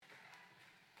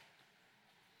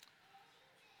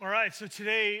All right, so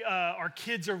today our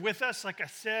kids are with us. Like I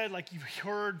said, like you've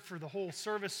heard for the whole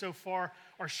service so far,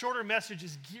 our shorter message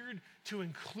is geared to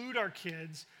include our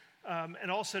kids and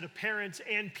also to parents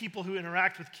and people who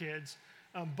interact with kids.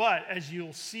 But as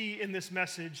you'll see in this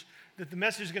message, that the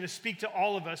message is going to speak to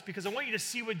all of us because I want you to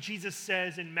see what Jesus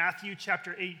says in Matthew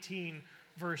chapter 18,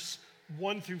 verse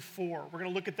 1 through 4. We're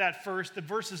going to look at that first. The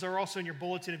verses are also in your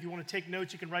bulletin. If you want to take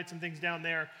notes, you can write some things down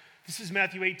there. This is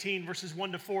Matthew 18, verses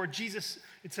 1 to 4. Jesus,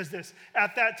 it says this,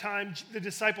 "At that time, the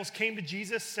disciples came to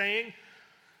Jesus saying,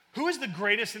 'Who is the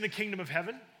greatest in the kingdom of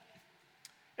heaven?'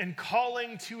 And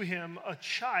calling to him a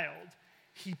child,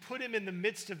 he put him in the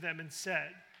midst of them and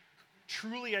said,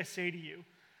 'Truly I say to you,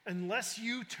 unless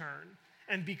you turn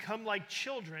and become like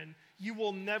children, you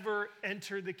will never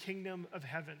enter the kingdom of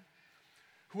heaven.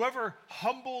 Whoever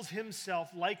humbles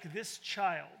himself like this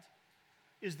child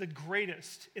is the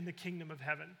greatest in the kingdom of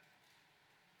heaven.'"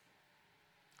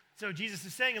 So Jesus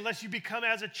is saying, unless you become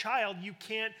as a child, you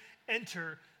can't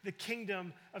enter the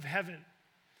kingdom of heaven.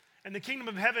 And the kingdom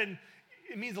of heaven,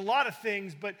 it means a lot of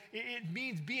things, but it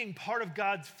means being part of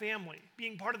God's family,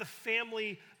 being part of the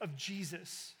family of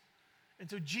Jesus. And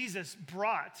so Jesus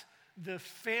brought the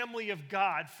family of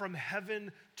God from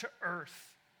heaven to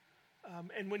earth.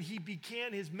 And when he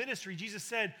began his ministry, Jesus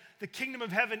said, the kingdom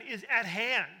of heaven is at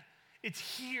hand.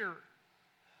 It's here.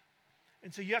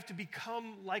 And so you have to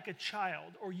become like a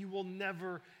child or you will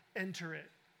never enter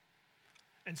it.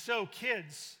 And so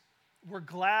kids, we're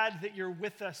glad that you're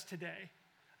with us today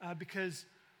because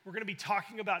we're going to be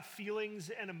talking about feelings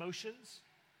and emotions.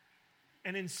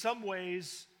 And in some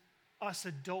ways, us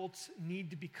adults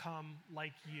need to become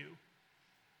like you.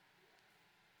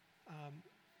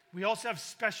 We also have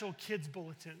special kids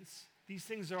bulletins. These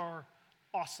things are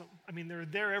awesome. I mean, they're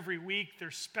there every week.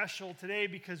 They're special today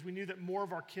because we knew that more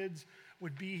of our kids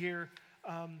would be here.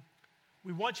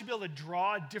 We want you to be able to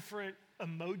draw different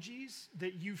emojis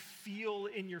that you feel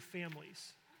in your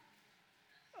families.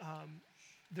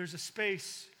 There's a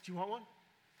space. Do you want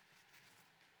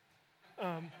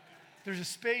one? There's a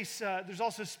space. There's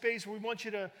also a space where we want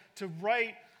you to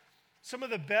write some of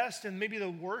the best and maybe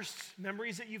the worst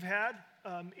memories that you've had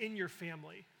in your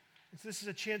family. And so this is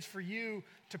a chance for you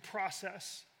to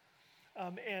process.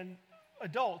 And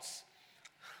adults,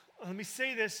 let me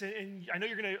say this, and I know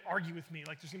you're going to argue with me.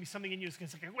 Like there's going to be something in you that's going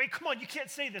to say, wait, come on, you can't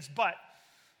say this. But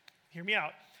hear me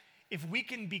out. If we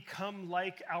can become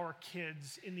like our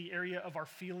kids in the area of our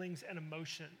feelings and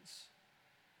emotions,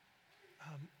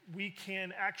 we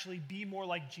can actually be more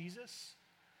like Jesus.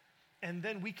 And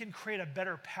then we can create a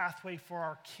better pathway for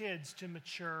our kids to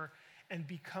mature and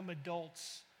become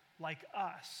adults like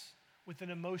us with an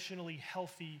emotionally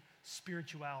healthy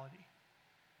spirituality.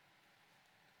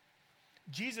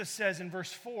 Jesus says in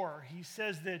verse 4, he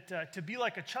says that to be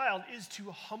like a child is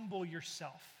to humble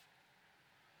yourself.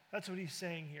 That's what he's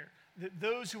saying here. That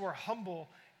those who are humble,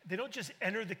 they don't just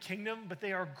enter the kingdom, but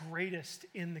they are greatest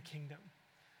in the kingdom.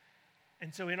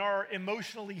 And so in our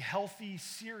emotionally healthy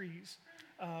series,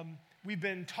 we've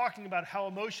been talking about how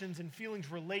emotions and feelings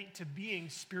relate to being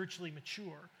spiritually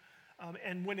mature.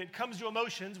 And when it comes to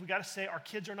emotions, we got to say our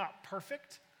kids are not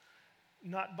perfect,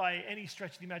 not by any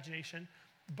stretch of the imagination,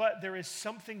 but there is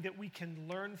something that we can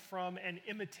learn from and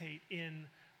imitate in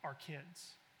our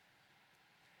kids.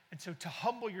 And so to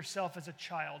humble yourself as a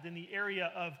child in the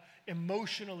area of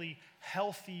emotionally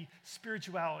healthy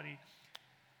spirituality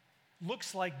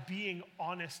looks like being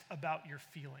honest about your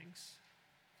feelings.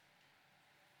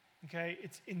 Okay,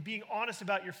 it's in being honest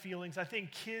about your feelings. I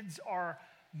think kids are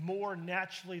more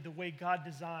naturally the way God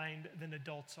designed than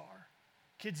adults are.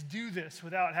 Kids do this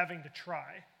without having to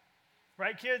try.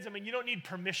 Right, kids? I mean, you don't need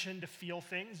permission to feel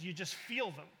things. You just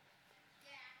feel them.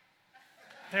 Yeah.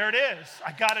 There it is.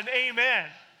 I got an amen.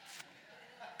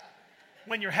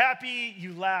 When you're happy,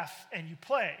 you laugh and you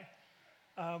play.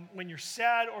 When you're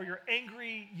sad or you're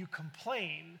angry, you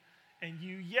complain and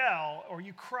you yell or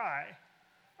you cry.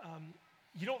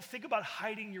 You don't think about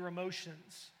hiding your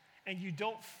emotions, and you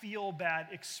don't feel bad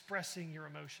expressing your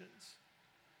emotions.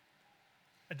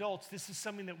 Adults, this is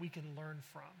something that we can learn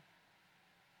from.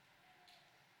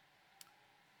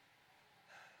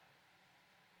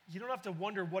 You don't have to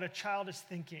wonder what a child is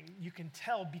thinking. You can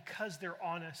tell because they're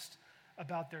honest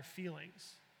about their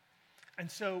feelings. And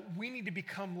so we need to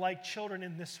become like children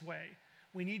in this way.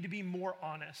 We need to be more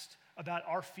honest about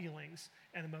our feelings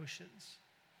and emotions.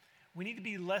 We need to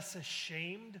be less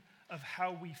ashamed of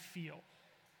how we feel.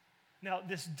 Now,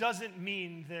 this doesn't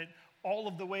mean that all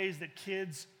of the ways that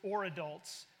kids or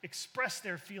adults express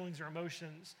their feelings or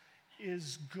emotions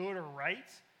is good or right.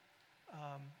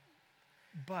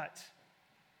 But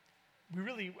we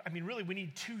really, we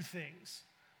need two things.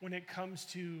 when it comes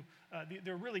to,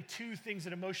 there are really two things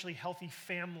that emotionally healthy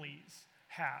families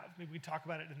have. Maybe we can talk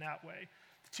about it in that way.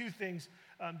 The two things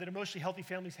that emotionally healthy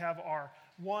families have are,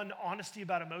 one, honesty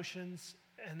about emotions,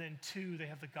 and then two, they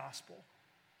have the gospel.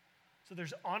 So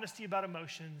there's honesty about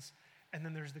emotions, and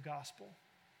then there's the gospel.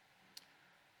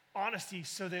 Honesty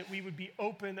so that we would be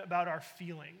open about our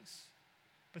feelings,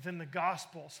 but then the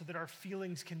gospel so that our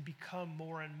feelings can become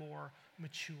more and more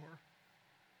mature.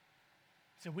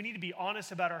 So we need to be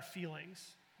honest about our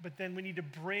feelings, but then we need to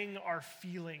bring our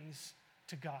feelings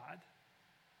to God.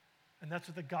 And that's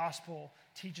what the gospel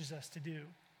teaches us to do.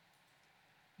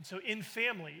 And so in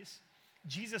families,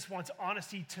 Jesus wants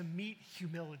honesty to meet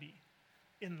humility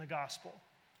in the gospel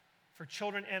for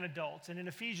children and adults. And in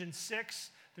Ephesians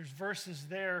 6, there's verses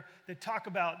there that talk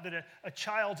about that a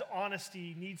child's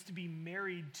honesty needs to be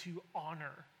married to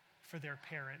honor for their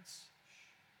parents.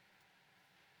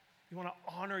 You want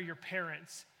to honor your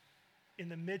parents in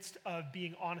the midst of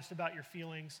being honest about your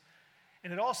feelings.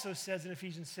 And it also says in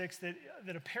Ephesians 6 that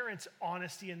a parent's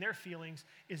honesty in their feelings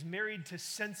is married to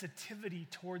sensitivity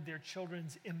toward their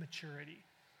children's immaturity.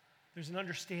 There's an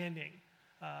understanding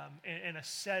and a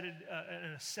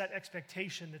set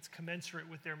expectation that's commensurate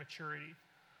with their maturity.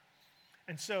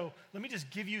 And so let me just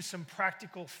give you some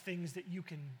practical things that you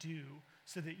can do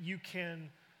so that you can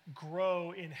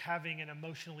grow in having an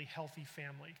emotionally healthy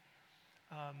family.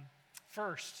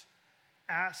 First,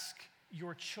 ask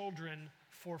your children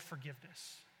for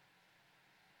forgiveness.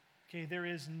 Okay, there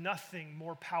is nothing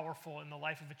more powerful in the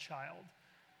life of a child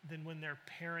than when their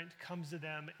parent comes to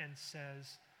them and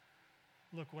says,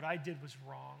 "Look, what I did was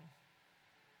wrong.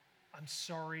 I'm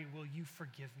sorry, will you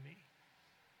forgive me?"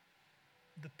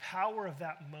 The power of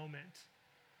that moment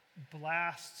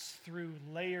blasts through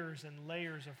layers and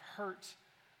layers of hurt.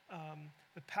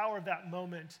 The power of that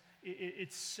moment,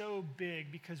 it's so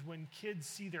big because when kids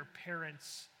see their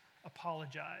parents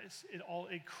apologize,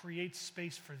 it creates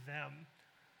space for them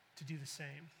to do the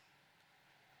same.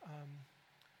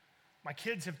 My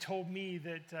kids have told me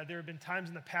that there have been times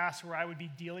in the past where I would be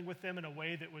dealing with them in a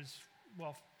way that was,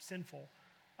 sinful.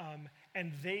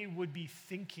 And they would be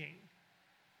thinking,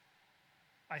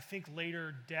 I think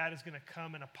later Dad is going to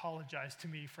come and apologize to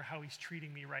me for how he's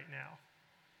treating me right now.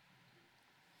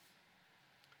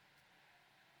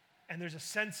 And there's a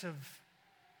sense of,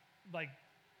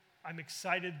 I'm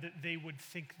excited that they would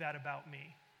think that about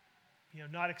me.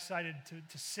 Not excited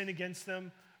to sin against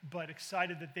them, but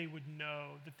excited that they would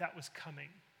know that was coming.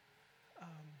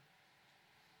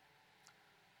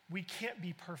 We can't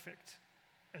be perfect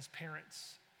as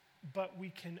parents, but we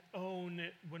can own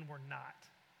it when we're not.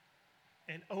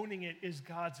 And owning it is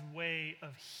God's way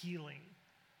of healing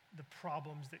the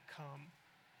problems that come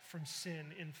from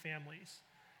sin in families.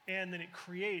 And then it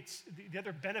creates, the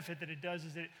other benefit that it does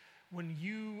is that when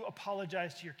you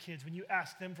apologize to your kids, when you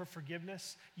ask them for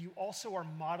forgiveness, you also are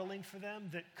modeling for them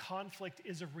that conflict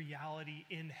is a reality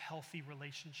in healthy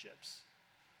relationships.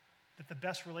 That the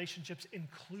best relationships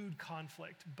include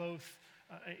conflict, both,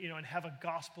 and have a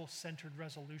gospel-centered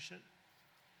resolution.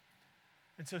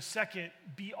 And so second,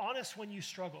 be honest when you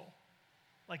struggle.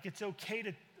 It's okay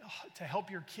to help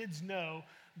your kids know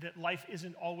that life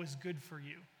isn't always good for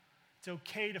you. It's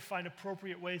okay to find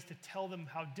appropriate ways to tell them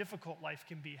how difficult life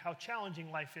can be, how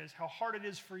challenging life is, how hard it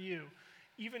is for you,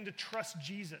 even to trust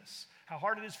Jesus, how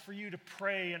hard it is for you to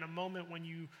pray in a moment when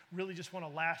you really just want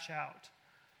to lash out.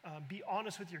 Be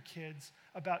honest with your kids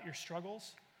about your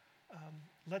struggles.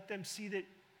 Let them see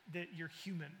that you're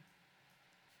human,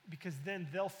 because then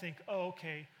they'll think, oh,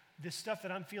 okay, this stuff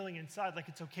that I'm feeling inside,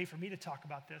 it's okay for me to talk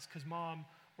about this because mom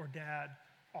or dad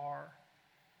are.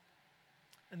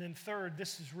 And then third,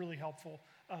 this is really helpful,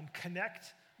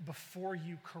 connect before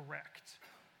you correct.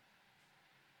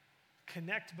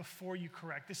 Connect before you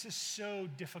correct. This is so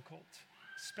difficult,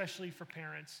 especially for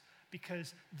parents,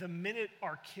 because the minute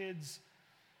our kids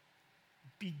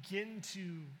begin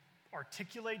to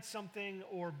articulate something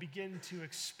or begin to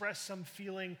express some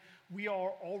feeling, we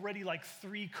are already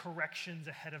 3 corrections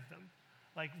ahead of them.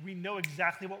 We know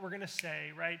exactly what we're going to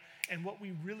say, right? And what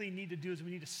we really need to do is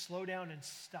we need to slow down and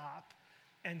stop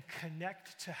and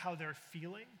connect to how they're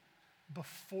feeling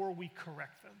before we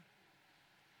correct them.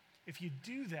 If you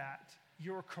do that,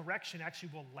 your correction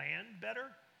actually will land better.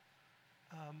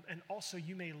 And also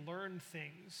you may learn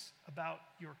things about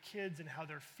your kids and how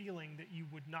they're feeling that you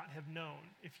would not have known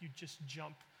if you just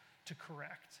jump to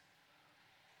correct.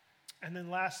 And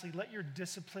then lastly, let your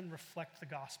discipline reflect the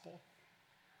gospel.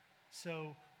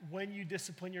 So when you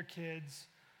discipline your kids,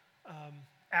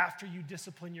 after you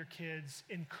discipline your kids,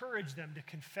 encourage them to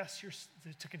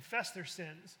confess their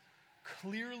sins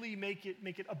Clearly make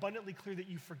it abundantly clear that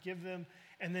you forgive them,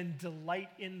 and then delight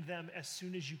in them as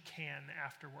soon as you can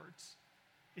afterwards.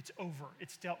 It's over.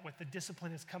 It's dealt with. The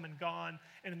discipline has come and gone.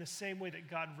 And in the same way that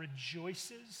God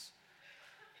rejoices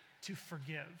to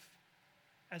forgive,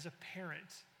 as a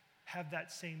parent, have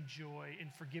that same joy in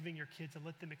forgiving your kids and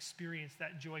let them experience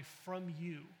that joy from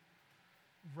you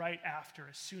right after,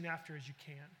 as soon after as you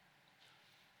can.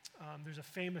 There's a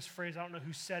famous phrase, I don't know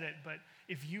who said it, but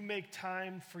if you make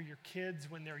time for your kids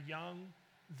when they're young,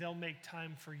 they'll make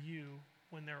time for you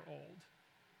when they're old.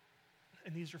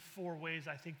 And these are 4 ways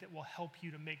I think that will help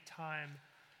you to make time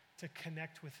to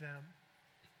connect with them.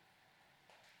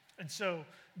 And so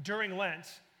during Lent,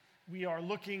 we are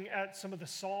looking at some of the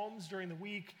Psalms during the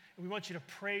week, and we want you to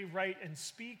pray, write, and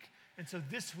speak. And so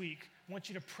this week, I want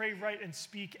you to pray, write, and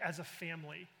speak as a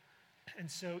family. And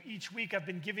so each week I've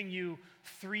been giving you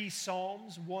 3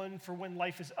 Psalms, one for when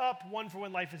life is up, one for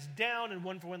when life is down, and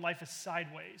one for when life is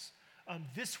sideways.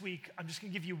 This week, I'm just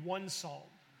going to give you 1 Psalm.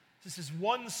 This is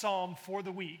 1 Psalm for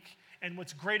the week. And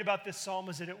what's great about this Psalm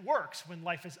is that it works when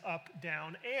life is up,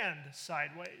 down, and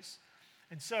sideways.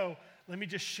 And so let me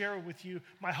just share with you.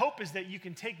 My hope is that you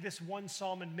can take this 1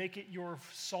 Psalm and make it your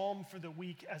Psalm for the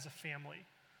week as a family.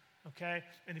 Okay?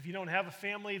 And if you don't have a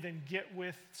family, then get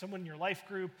with someone in your life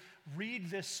group, read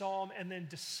this Psalm, and then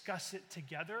discuss it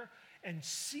together and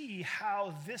see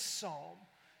how this Psalm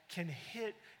can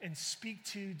hit and speak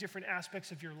to different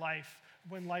aspects of your life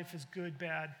when life is good,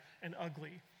 bad, and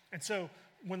ugly. And so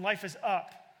when life is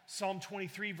up, Psalm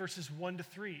 23, verses 1 to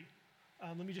 3.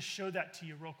 Let me just show that to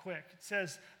you real quick. It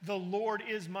says, "The Lord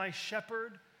is my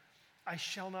shepherd, I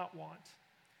shall not want.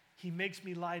 He makes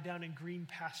me lie down in green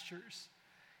pastures.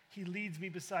 He leads me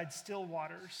beside still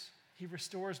waters. He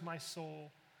restores my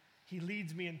soul. He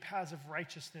leads me in paths of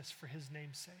righteousness for his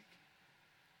name's sake."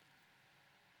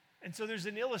 And so there's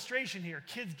an illustration here.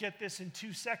 Kids get this in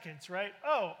 2 seconds, right?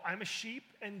 Oh, I'm a sheep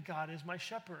and God is my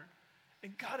shepherd.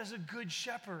 And God is a good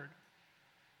shepherd.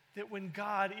 That when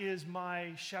God is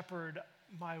my shepherd,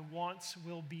 my wants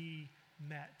will be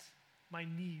met. My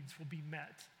needs will be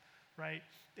met, right?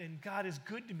 And God is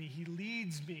good to me. He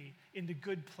leads me into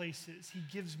good places. He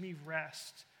gives me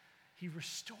rest. He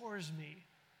restores me,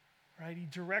 right? He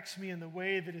directs me in the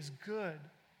way that is good.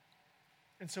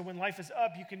 And so when life is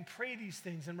up, you can pray these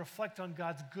things and reflect on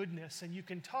God's goodness, and you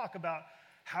can talk about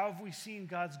how have we seen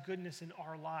God's goodness in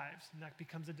our lives, and that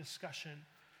becomes a discussion,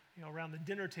 around the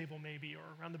dinner table maybe, or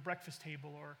around the breakfast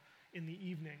table, or in the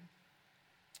evening.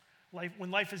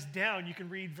 When life is down, you can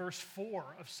read verse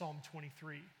 4 of Psalm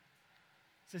 23. It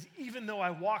says, "Even though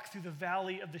I walk through the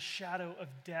valley of the shadow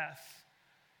of death,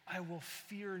 I will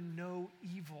fear no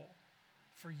evil,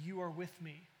 for you are with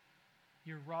me.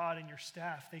 Your rod and your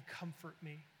staff, they comfort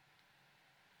me."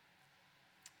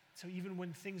 So even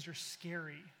when things are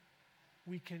scary,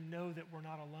 we can know that we're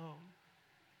not alone.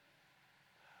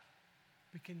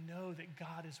 We can know that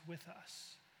God is with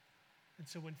us. And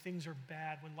so when things are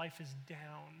bad, when life is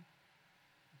down,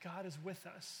 God is with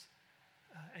us,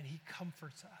 and he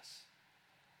comforts us.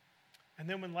 And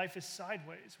then when life is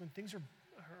sideways, when things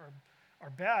are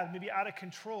bad, maybe out of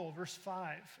control, verse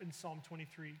 5 in Psalm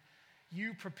 23,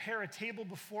 "You prepare a table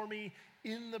before me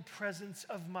in the presence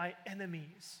of my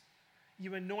enemies.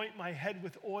 You anoint my head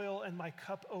with oil and my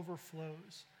cup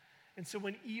overflows." And so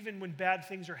even when bad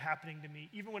things are happening to me,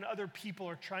 even when other people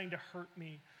are trying to hurt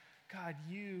me, God,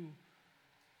 you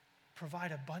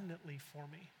provide abundantly for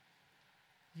me.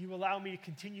 You allow me to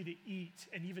continue to eat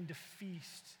and even to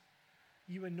feast.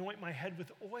 You anoint my head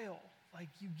with oil, like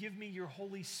you give me your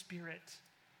Holy Spirit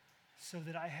so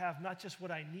that I have not just what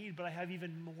I need, but I have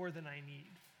even more than I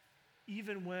need,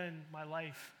 even when my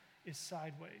life is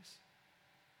sideways.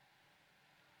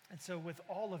 And so with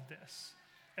all of this,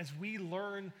 as we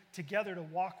learn together to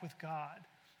walk with God,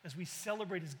 as we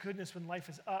celebrate his goodness when life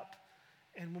is up,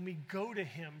 and when we go to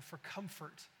him for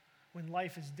comfort when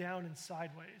life is down and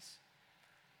sideways,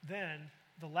 then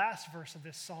the last verse of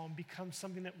this psalm becomes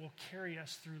something that will carry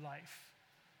us through life.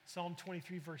 Psalm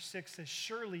 23 verse 6 says,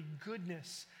 "Surely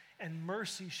goodness and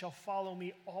mercy shall follow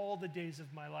me all the days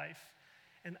of my life,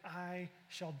 and I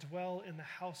shall dwell in the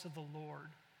house of the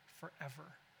Lord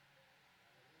forever."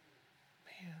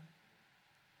 Man.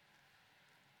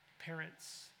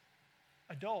 Parents,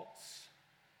 adults,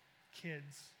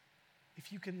 kids,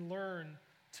 if you can learn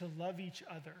to love each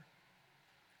other,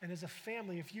 and as a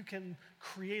family, if you can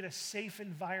create a safe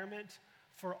environment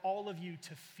for all of you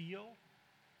to feel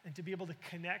and to be able to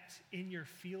connect in your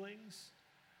feelings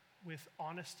with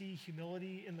honesty,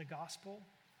 humility in the gospel,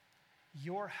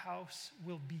 your house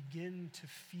will begin to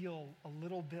feel a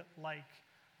little bit like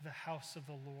the house of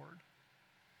the Lord.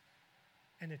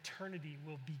 and eternity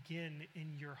will begin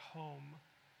in your home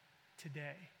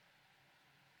today.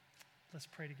 Let's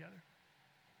pray together.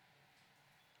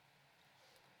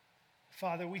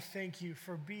 Father, we thank you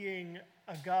for being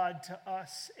a God to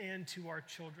us and to our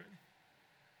children.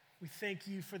 We thank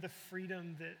you for the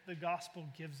freedom that the gospel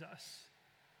gives us.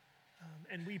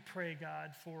 And we pray,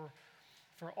 God, for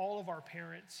all of our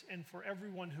parents and for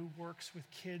everyone who works with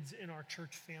kids in our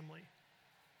church family.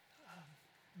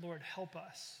 Lord, help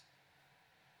us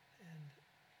and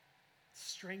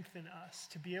strengthen us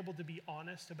to be able to be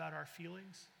honest about our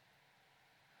feelings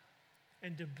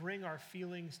and to bring our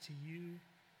feelings to you,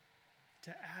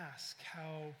 to ask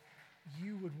how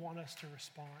you would want us to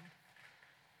respond.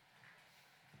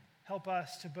 Help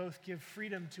us to both give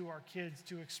freedom to our kids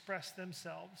to express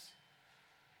themselves,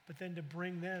 but then to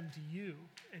bring them to you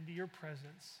and to your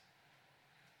presence,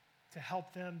 to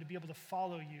help them to be able to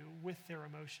follow you with their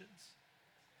emotions.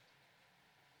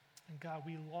 And God,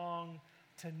 we long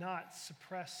to not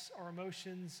suppress our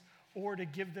emotions or to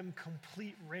give them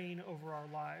complete reign over our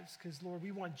lives, because, Lord,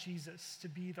 we want Jesus to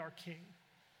be our King.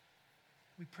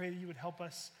 We pray that you would help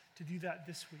us to do that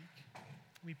this week.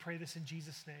 We pray this in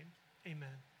Jesus' name. Amen.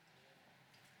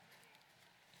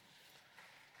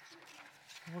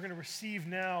 We're going to receive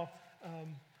now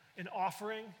an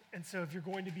offering. And so if you're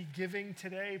going to be giving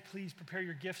today, please prepare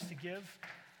your gifts to give.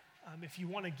 If you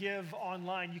want to give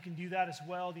online, you can do that as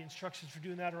well. The instructions for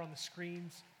doing that are on the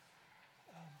screens.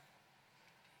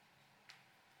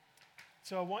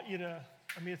 So I want you to,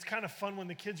 it's kind of fun when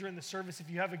the kids are in the service. If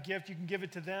you have a gift, you can give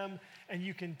it to them and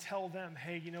you can tell them,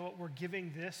 hey, you know what, we're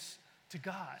giving this to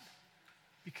God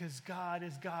because God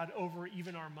is God over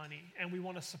even our money. And we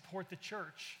want to support the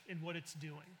church in what it's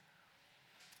doing.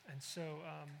 And so,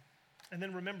 and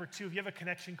then remember too, if you have a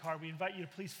connection card, we invite you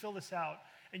to please fill this out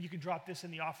and you can drop this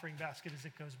in the offering basket as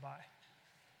it goes by.